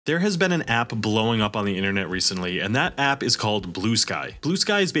There has been an app blowing up on the internet recently, and that app is called Bluesky.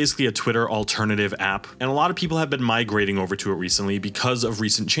 Bluesky is basically a Twitter alternative app, and a lot of people have been migrating over to it recently because of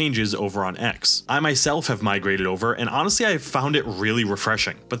recent changes over on X. I myself have migrated over, and honestly I found it really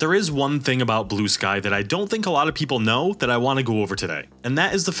refreshing. But there is one thing about Bluesky that I don't think a lot of people know that I want to go over today, and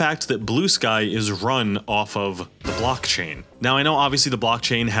that is the fact that Bluesky is run off of the blockchain. Now I know obviously the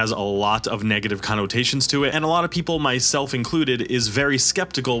blockchain has a lot of negative connotations to it, and a lot of people, myself included, is very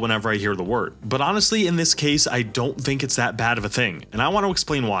skeptical whenever I hear the word. But honestly, in this case, I don't think it's that bad of a thing, and I want to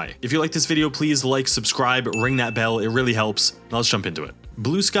explain why. If you like this video, please like, subscribe, ring that bell, it really helps. Now let's jump into it.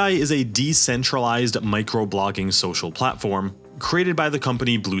 Bluesky is a decentralized microblogging social platform created by the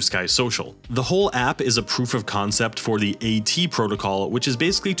company Bluesky Social. The whole app is a proof of concept for the AT protocol, which is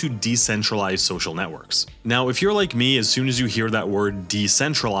basically to decentralize social networks. Now, if you're like me, as soon as you hear that word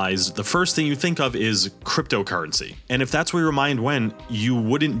decentralized, the first thing you think of is cryptocurrency. And if that's where your mind went, you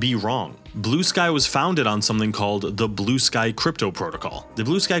wouldn't be wrong. Bluesky was founded on something called the Bluesky Crypto Protocol. The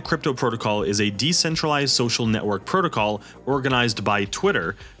Bluesky Crypto Protocol is a decentralized social network protocol organized by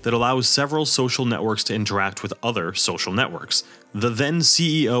Twitter that allows several social networks to interact with other social networks. The then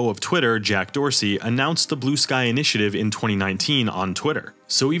CEO of Twitter, Jack Dorsey, announced the Bluesky initiative in 2019 on Twitter.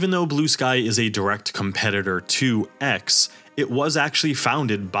 So even though Bluesky is a direct competitor to X, it was actually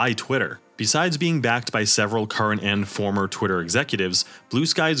founded by Twitter. Besides being backed by several current and former Twitter executives,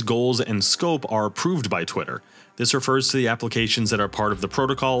 Bluesky's goals and scope are approved by Twitter. This refers to the applications that are part of the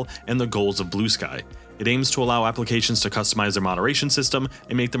protocol and the goals of Bluesky. It aims to allow applications to customize their moderation system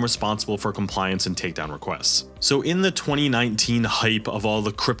and make them responsible for compliance and takedown requests. So in the 2019 hype of all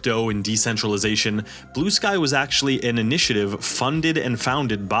the crypto and decentralization, Bluesky was actually an initiative funded and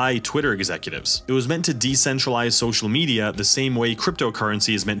founded by Twitter executives. It was meant to decentralize social media the same way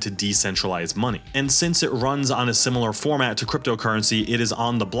cryptocurrency is meant to decentralize money. And since it runs on a similar format to cryptocurrency, it is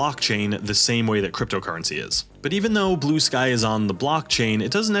on the blockchain the same way that cryptocurrency is. But even though Bluesky is on the blockchain,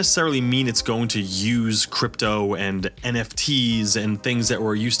 it doesn't necessarily mean it's going to use crypto and NFTs and things that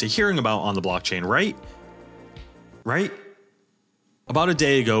we're used to hearing about on the blockchain, right? Right? About a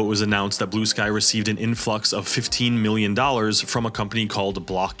day ago, it was announced that Bluesky received an influx of $15 million from a company called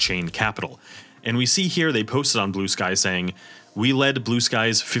Blockchain Capital. And we see here they posted on Bluesky saying, "We led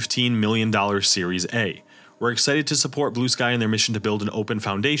Bluesky's $15 million Series A. We're excited to support Bluesky in their mission to build an open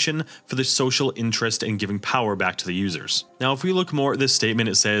foundation for the social interest and giving power back to the users." Now, if we look more at this statement,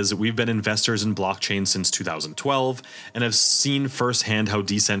 it says, "We've been investors in blockchain since 2012 and have seen firsthand how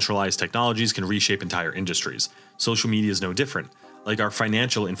decentralized technologies can reshape entire industries. Social media is no different. Like our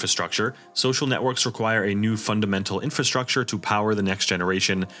financial infrastructure, social networks require a new fundamental infrastructure to power the next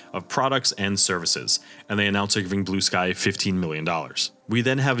generation of products and services." And they announced they're giving Bluesky $15 million. We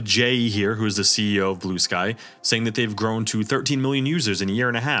then have Jay here, who is the CEO of Bluesky, saying that they've grown to 13 million users in a year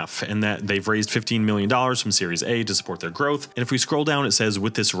and a half, and that they've raised $15 million from Series A to support their growth. And if we scroll down, it says,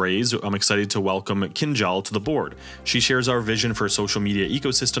 "With this raise, I'm excited to welcome Kinjal to the board. She shares our vision for a social media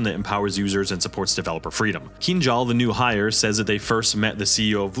ecosystem that empowers users and supports developer freedom." Kinjal, the new hire, says that they first met the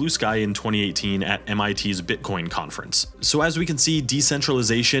CEO of Bluesky in 2018 at MIT's Bitcoin conference. So as we can see,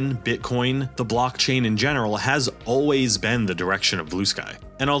 decentralization, Bitcoin, the blockchain in general has always been the direction of Bluesky.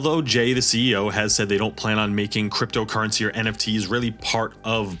 And although Jay, the CEO, has said they don't plan on making cryptocurrency or NFTs really part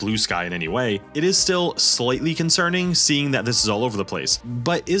of Bluesky in any way, it is still slightly concerning seeing that this is all over the place.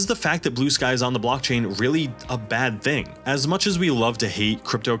 But is the fact that Bluesky is on the blockchain really a bad thing? As much as we love to hate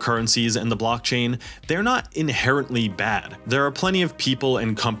cryptocurrencies and the blockchain, they're not inherently bad. There are plenty of people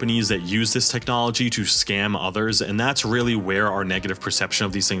and companies that use this technology to scam others, and that's really where our negative perception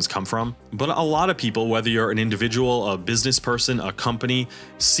of these things come from. But a lot of people, whether you're an individual, a business person, a company,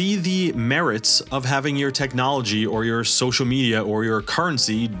 see the merits of having your technology or your social media or your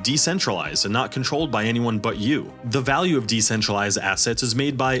currency decentralized and not controlled by anyone but you. The value of decentralized assets is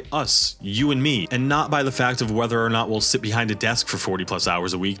made by us, you and me, and not by the fact of whether or not we'll sit behind a desk for 40+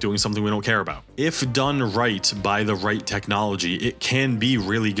 hours a week doing something we don't care about. If done right by the right technology, it can be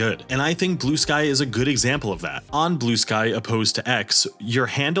really good. And I think Bluesky is a good example of that. On Bluesky, opposed to X, your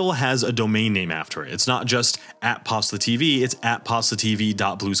handle has a domain name after it. It's not just @PosllaTV, it's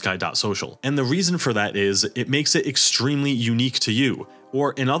 @PosllaTV.bluesky.social. And the reason for that is it makes it extremely unique to you.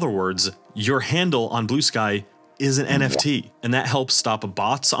 Or in other words, your handle on Bluesky is an NFT, and that helps stop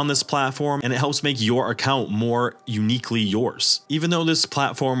bots on this platform, and it helps make your account more uniquely yours. Even though this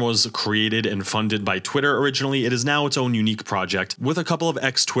platform was created and funded by Twitter originally, it is now its own unique project with a couple of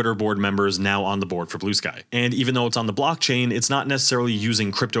ex-Twitter board members now on the board for Bluesky. And even though it's on the blockchain, it's not necessarily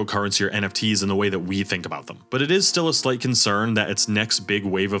using cryptocurrency or NFTs in the way that we think about them. But it is still a slight concern that its next big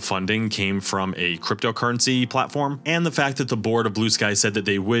wave of funding came from a cryptocurrency platform, and the fact that the board of Bluesky said that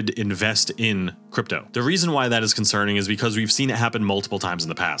they would invest in crypto. The reason why that is concerning is because we've seen it happen multiple times in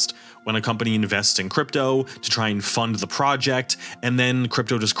the past. When a company invests in crypto to try and fund the project, and then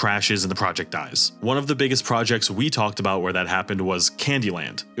crypto just crashes and the project dies. One of the biggest projects we talked about where that happened was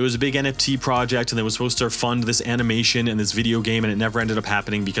Candyland. It was a big NFT project, and they were supposed to fund this animation and this video game, and it never ended up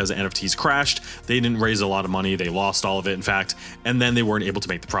happening because NFTs crashed. They didn't raise a lot of money, they lost all of it in fact, and then they weren't able to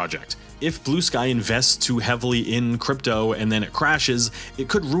make the project. If Bluesky invests too heavily in crypto and then it crashes, it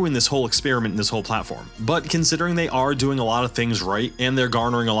could ruin this whole experiment and this whole platform. But considering they are doing a lot of things right and they're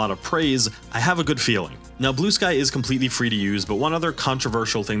garnering a lot of praise, I have a good feeling. Now, Bluesky is completely free to use, but one other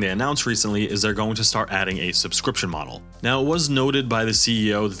controversial thing they announced recently is they're going to start adding a subscription model. Now, it was noted by the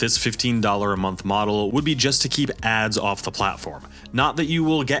CEO that this $15 a month model would be just to keep ads off the platform. Not that you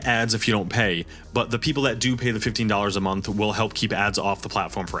will get ads if you don't pay, but the people that do pay the $15 a month will help keep ads off the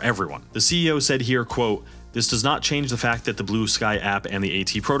platform for everyone. The CEO said here, quote, "This does not change the fact that the Bluesky app and the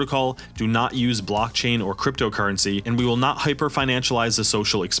AT protocol do not use blockchain or cryptocurrency, and we will not hyper-financialize the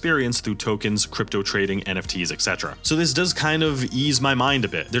social experience through tokens, crypto trading, NFTs, etc." So this does kind of ease my mind a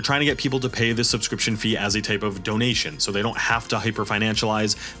bit. They're trying to get people to pay this subscription fee as a type of donation, so they don't have to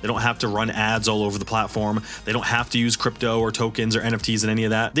hyper-financialize, they don't have to run ads all over the platform, they don't have to use crypto or tokens or NFTs and any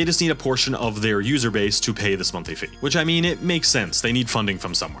of that. They just need a portion of their user base to pay this monthly fee. Which, I mean, it makes sense. They need funding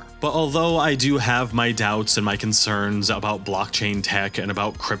from somewhere. But although I do have my doubts and my concerns about blockchain tech and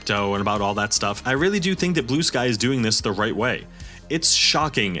about crypto and about all that stuff, I really do think that Bluesky is doing this the right way. It's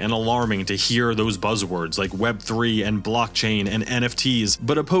shocking and alarming to hear those buzzwords like Web3 and blockchain and NFTs,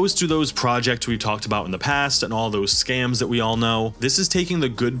 but opposed to those projects we've talked about in the past and all those scams that we all know, this is taking the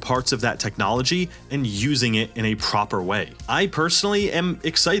good parts of that technology and using it in a proper way. I personally am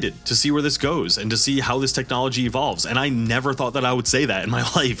excited to see where this goes and to see how this technology evolves, and I never thought that I would say that in my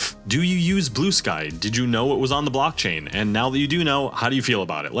life. Do you use Bluesky? Did you know it was on the blockchain? And now that you do know, how do you feel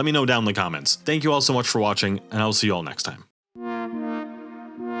about it? Let me know down in the comments. Thank you all so much for watching, and I'll see you all next time.